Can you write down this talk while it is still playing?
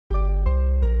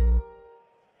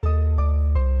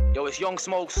it's Young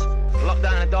Smokes. Locked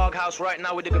down in a doghouse right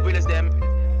now with the gorillas them.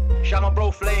 Shout my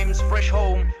bro Flames, fresh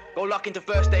home. Go lock into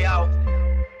first day out.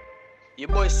 Your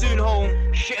boy's soon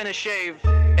home, shit and a shave.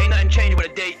 Ain't nothing changed but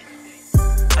a date.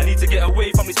 I need to get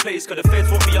away from this place, cause the feds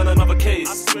won't be on another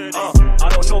case. I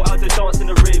don't know how to dance in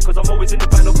the rave, cause I'm always in the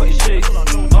band, no cutting shade.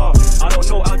 I don't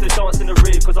know how to dance in the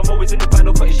rave, cause I'm always in the band,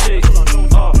 no cutting shade.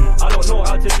 I don't know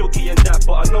how to juggy and that,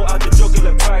 but I know how to juggle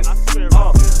and bang.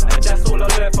 And that's all I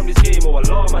learned from this game, oh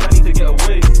Allah, man, I need to get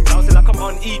away. Bouncing like I'm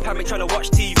on E-Pamic trying to watch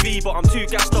TV, but I'm too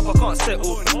gassed up, I can't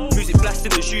settle. Music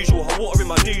blasting as usual, hot water in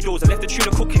my noodles, I left the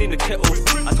tuna cooking in the kettle.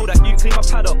 I told that you clean my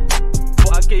pad up,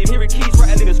 but I gave hearing keys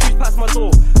rattling and screws past my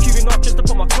door. Queuing up just to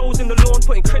put my clothes in the lawn,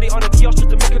 putting credit on the kiosk just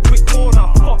to make a quick call.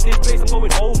 Now fuck this place, I'm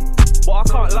going home. But I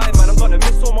can't lie, man, I'm gonna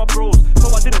miss all my bros. So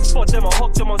I didn't spot them, I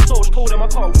hugged them on social. Told them I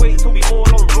can't wait till we all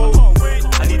on road.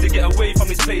 I need to get away from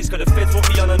this place, cause the feds won't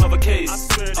be on another case.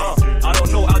 I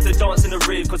don't know how to dance in the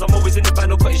rave, cause I'm always in the band,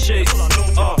 no cutting shade.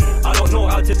 I don't know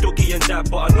how to doogie and that,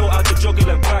 but I know how to juggle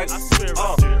and bang.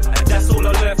 And that's all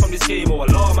I learned from this game, oh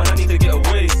Allah, man, I need to get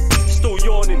away. Still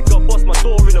yawning, got bust my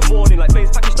door in the morning. Like, Flames,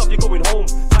 pack your stuff, you're going home.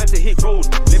 Time to hit road.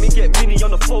 Let me get Minnie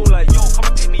on the phone, like, yo, come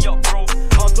and pick me up, bro.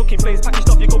 I'm looking, Flames, pack your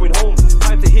stuff, you're going home.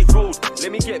 Time to hit road.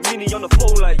 Let me get Minnie on the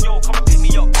phone, like, yo, come and pick me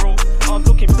up, bro. I'm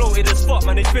looking bloated as fuck,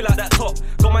 man, they feel like that top.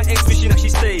 Got my ex wishing that she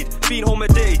stayed. Been home a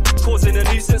day, causing a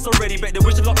nuisance already. Bet they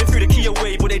wish to lock me through the key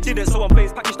away, but they didn't. So I'm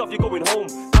Flames, pack your stuff, you're going home.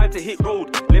 Time to hit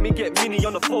road. Let me get Minnie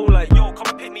on the phone, like, yo, come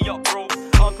and pick me up, bro.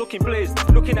 I'm looking blazed,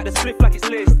 looking at the split like it's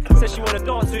laced. Said she wanna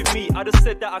dance with me, I just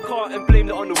said that I can't and blamed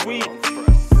it on the weed.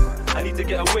 I need to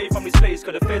get away from this place,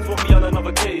 cause the feds won't be on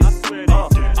another case.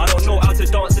 I don't know how to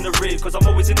dance in the rave, cause I'm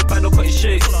always in the band, no cutting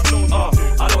shade.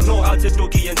 I don't know how to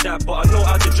doogie and that, but I know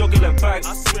how to juggle and bang.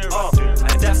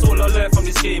 And that's all I learned from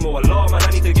this game, oh Allah, man,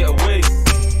 I need to get away.